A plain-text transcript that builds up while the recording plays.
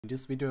In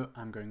this video,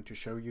 I'm going to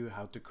show you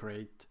how to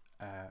create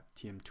a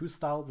TM2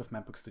 style with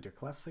Mapbox Studio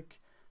Classic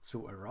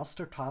through a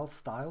raster tile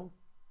style,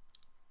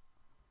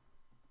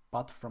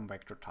 but from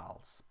vector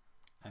tiles.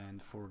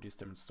 And for this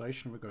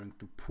demonstration, we're going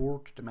to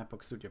port the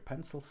Mapbox Studio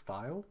Pencil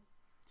style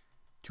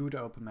to the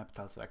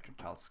OpenMapTiles vector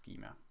tile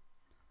schema.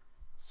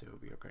 So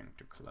we are going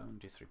to clone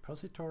this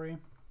repository,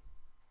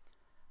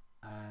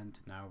 and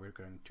now we're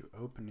going to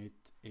open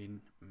it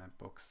in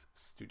Mapbox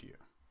Studio.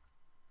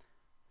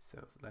 So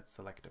let's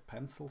select the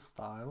pencil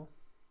style,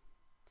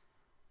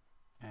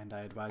 and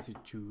I advise you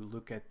to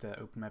look at the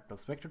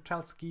OpenMapTiles vector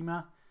tile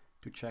schema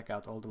to check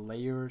out all the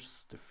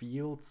layers, the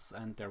fields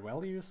and their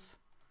values.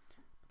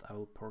 But I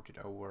will port it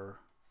over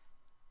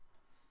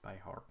by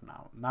heart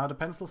now. Now the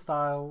pencil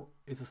style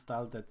is a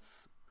style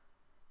that's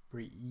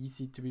very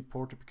easy to be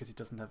ported because it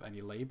doesn't have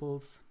any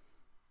labels.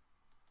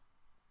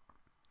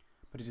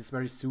 But it is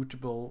very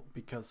suitable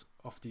because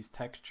of these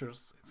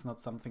textures. It's not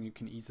something you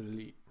can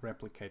easily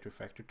replicate with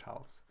vector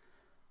tiles.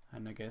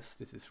 And I guess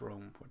this is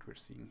Rome, what we're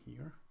seeing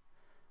here.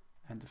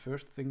 And the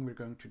first thing we're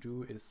going to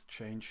do is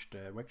change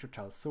the vector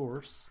tile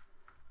source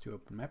to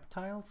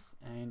OpenMapTiles,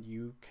 and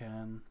you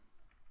can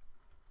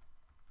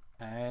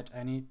add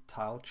any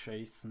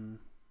tile.json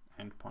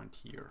endpoint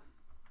here.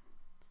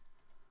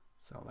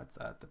 So let's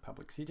add the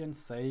public CDN,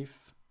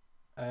 save,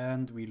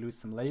 and we lose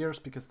some layers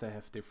because they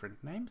have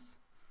different names.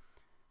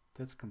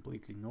 That's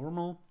completely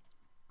normal.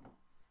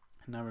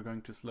 And now we're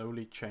going to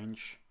slowly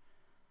change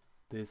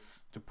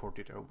this to port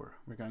it over.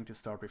 We're going to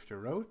start with the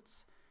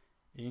roads.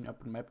 In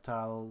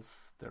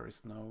OpenMapTiles, there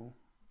is no,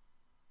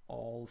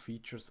 all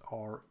features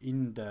are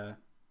in the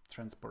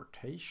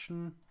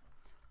transportation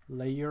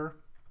layer.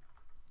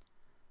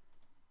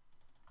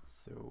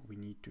 So we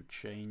need to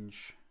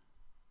change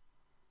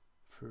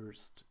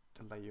first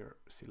the layer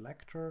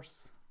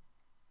selectors.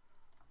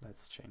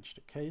 Let's change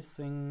the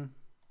casing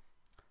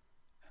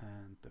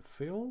and the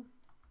fill,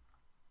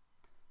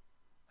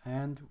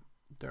 and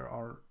there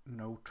are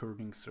no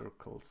turning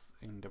circles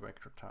in the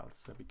vector tiles,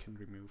 so we can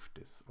remove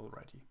this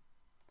already.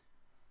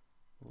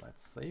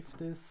 Let's save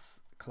this.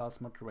 Class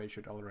motorway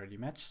should already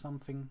match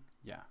something.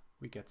 Yeah,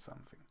 we get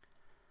something,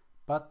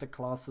 but the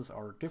classes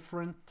are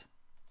different.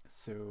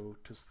 So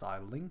to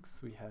style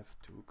links, we have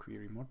to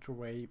query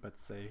motorway, but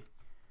say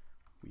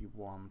we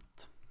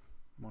want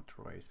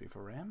motorways with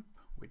a ramp,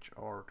 which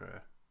are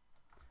the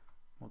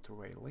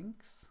motorway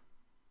links.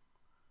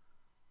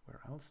 Where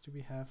else do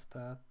we have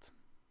that?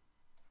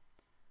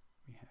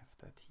 We have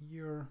that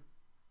here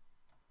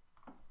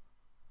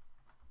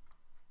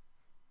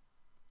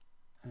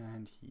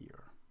and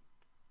here.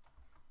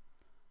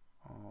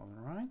 All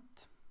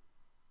right.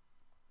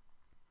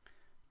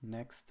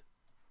 Next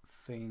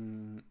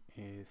thing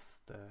is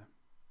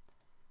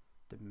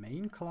the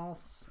main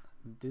class.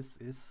 This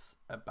is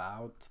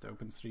about the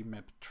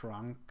OpenStreetMap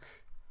trunk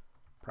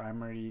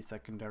primary,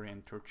 secondary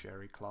and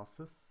tertiary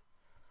classes.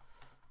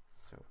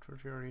 So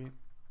tertiary,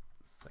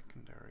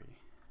 secondary,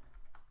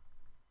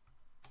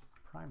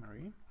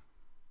 primary.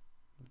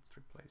 Let's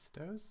replace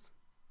those.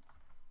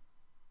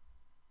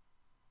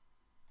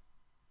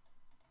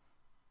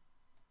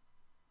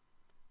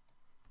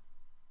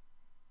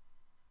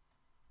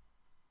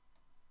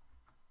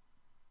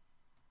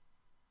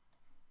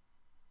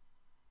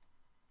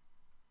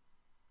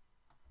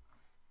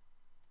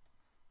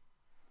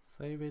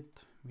 Save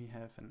it. We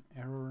have an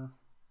error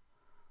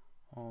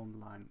on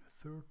line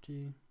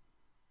 30.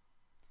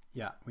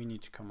 Yeah, we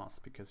need commas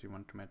because we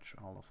want to match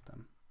all of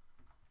them.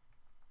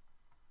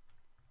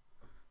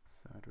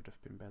 So it would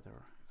have been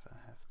better if I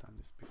have done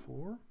this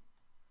before.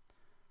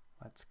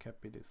 Let's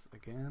copy this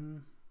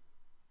again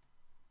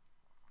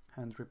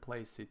and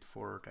replace it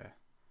for the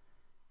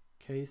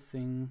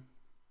casing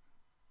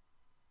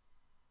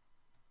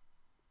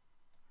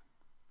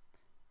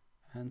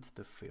and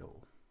the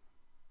fill.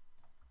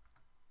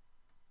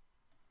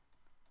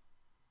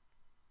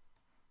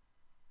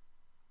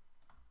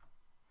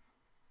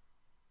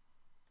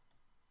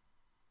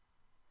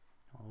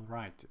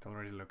 Right, it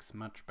already looks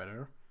much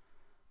better,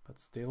 but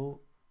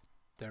still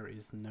there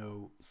is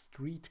no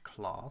street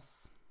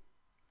class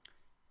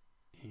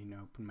in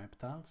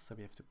OpenMapTiles, so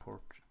we have to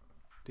port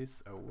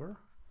this over.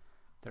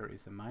 There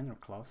is a minor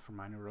class for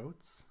minor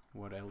roads.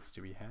 What else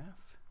do we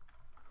have?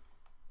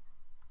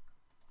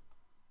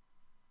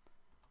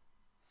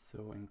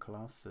 So in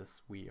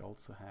classes we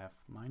also have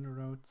minor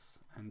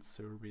roads and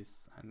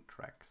service and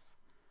tracks.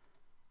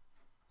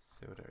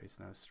 So there is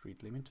no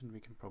street limit, and we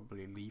can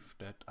probably leave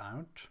that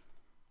out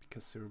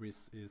because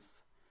service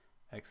is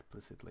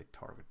explicitly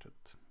targeted.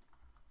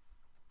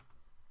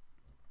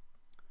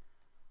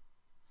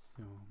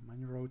 So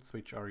minor roads,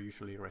 which are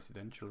usually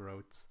residential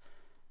roads.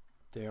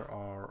 There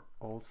are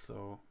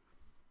also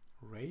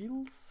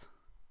rails.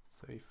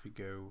 So if we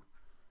go,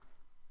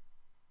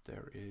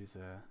 there is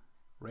a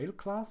rail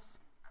class,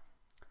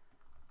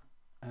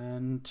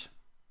 and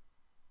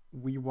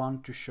we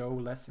want to show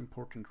less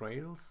important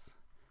rails,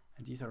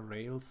 and these are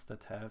rails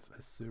that have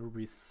a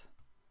service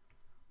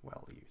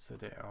value, so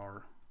they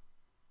are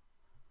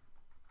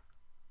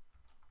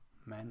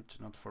meant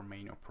not for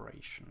main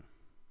operation.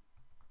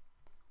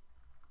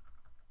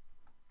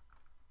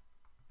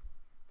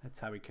 That's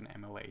how we can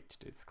emulate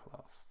this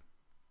class.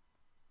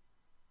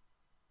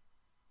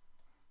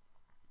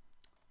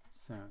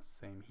 So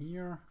same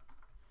here,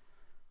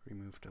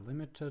 remove the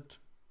limited,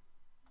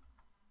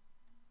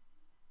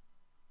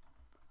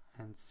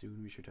 and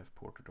soon we should have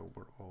ported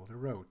over all the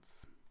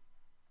roads.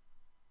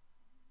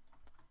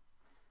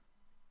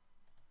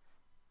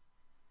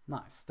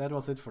 Nice, that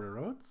was it for the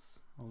roads.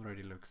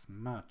 Already looks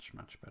much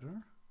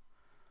better.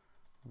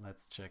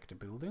 Let's check the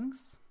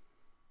buildings.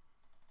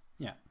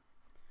 Yeah,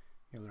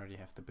 you already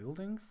have the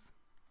buildings.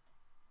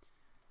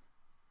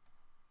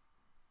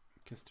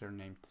 Because they're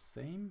named the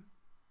same.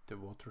 The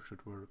water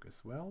should work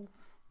as well.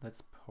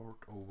 Let's port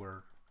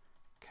over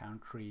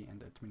country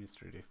and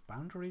administrative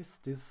boundaries.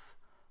 This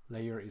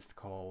layer is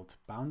called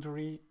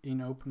boundary in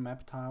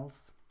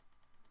OpenMapTiles.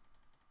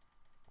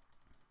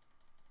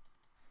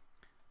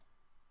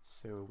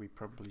 So we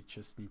probably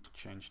just need to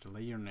change the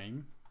layer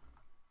name.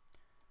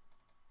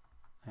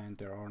 And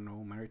there are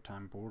no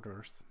maritime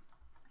borders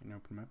in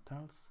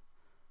OpenMapTiles.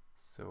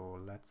 So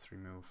let's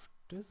remove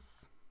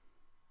this.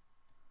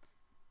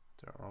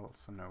 There are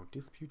also no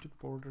disputed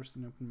borders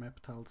in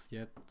OpenMapTiles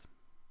yet.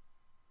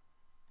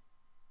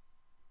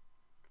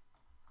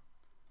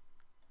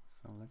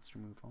 So let's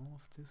remove all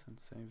of this and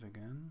save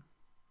again.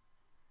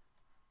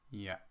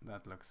 Yeah,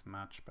 that looks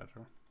much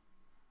better.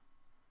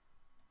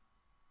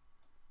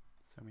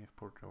 So we have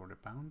ported over the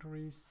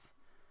boundaries.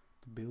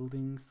 The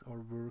buildings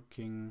are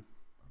working.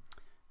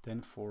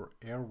 Then for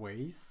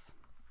airways,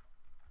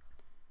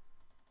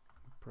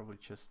 we probably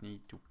just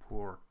need to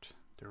port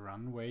the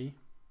runway.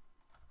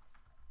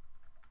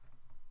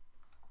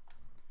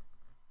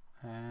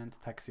 And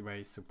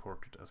taxiway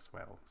supported as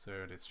well,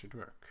 so this should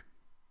work.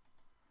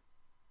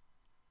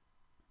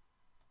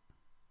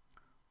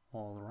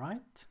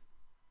 Alright,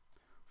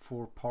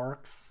 for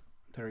parks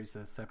there is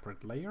a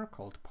separate layer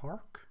called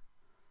park.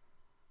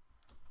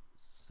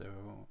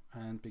 So,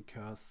 and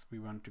because we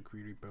want to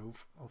query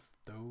both of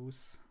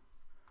those,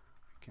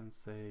 we can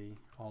say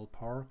all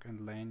park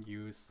and land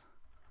use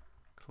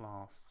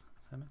class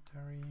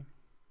cemetery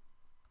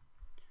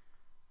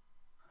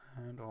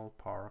and all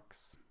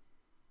parks.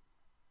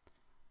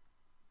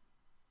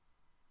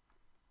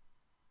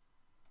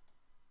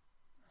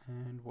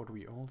 And what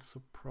we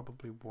also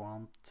probably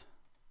want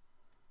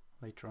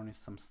later on is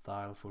some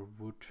style for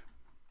wood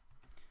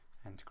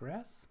and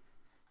grass.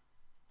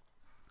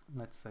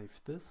 Let's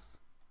save this,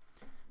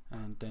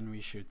 and then we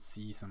should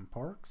see some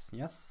parks.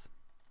 Yes,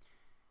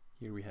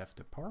 here we have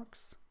the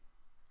parks,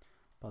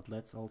 but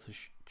let's also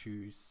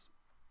choose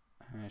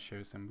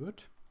show some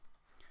wood.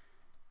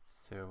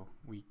 So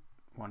we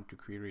want to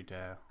query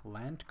the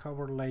land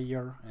cover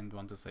layer and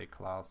want to say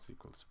class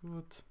equals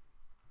wood.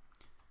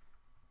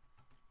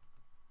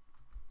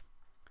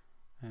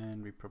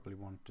 And we probably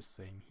want the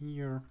same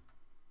here.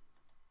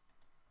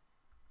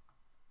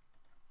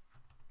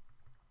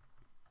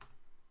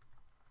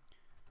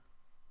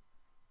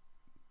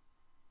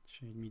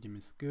 Shade medium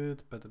is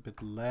good, but a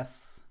bit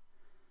less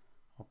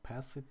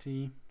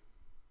opacity.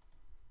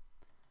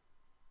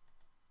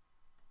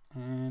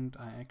 And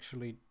I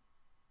actually...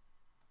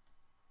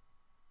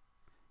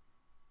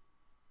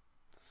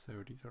 So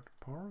these are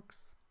the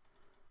parks.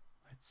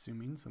 Let's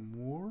zoom in some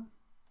more.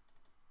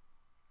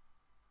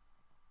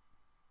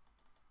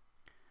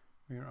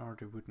 Where are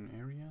the wooden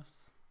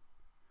areas?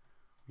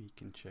 We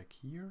can check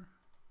here.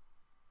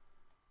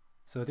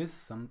 So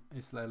this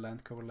is a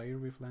land cover layer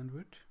with land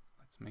wood.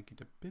 Let's make it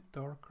a bit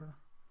darker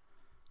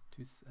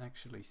to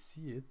actually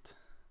see it.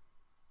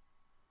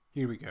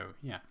 Here we go,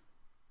 yeah.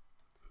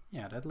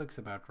 Yeah, that looks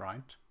about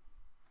right.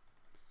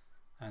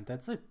 And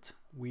that's it.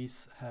 We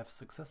have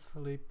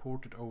successfully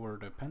ported over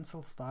the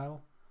pencil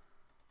style,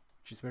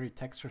 which is very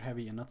texture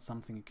heavy and not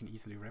something you can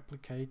easily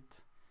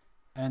replicate.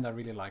 And I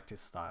really like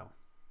this style.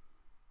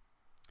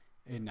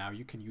 And now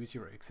you can use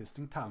your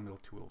existing tile mill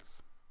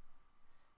tools.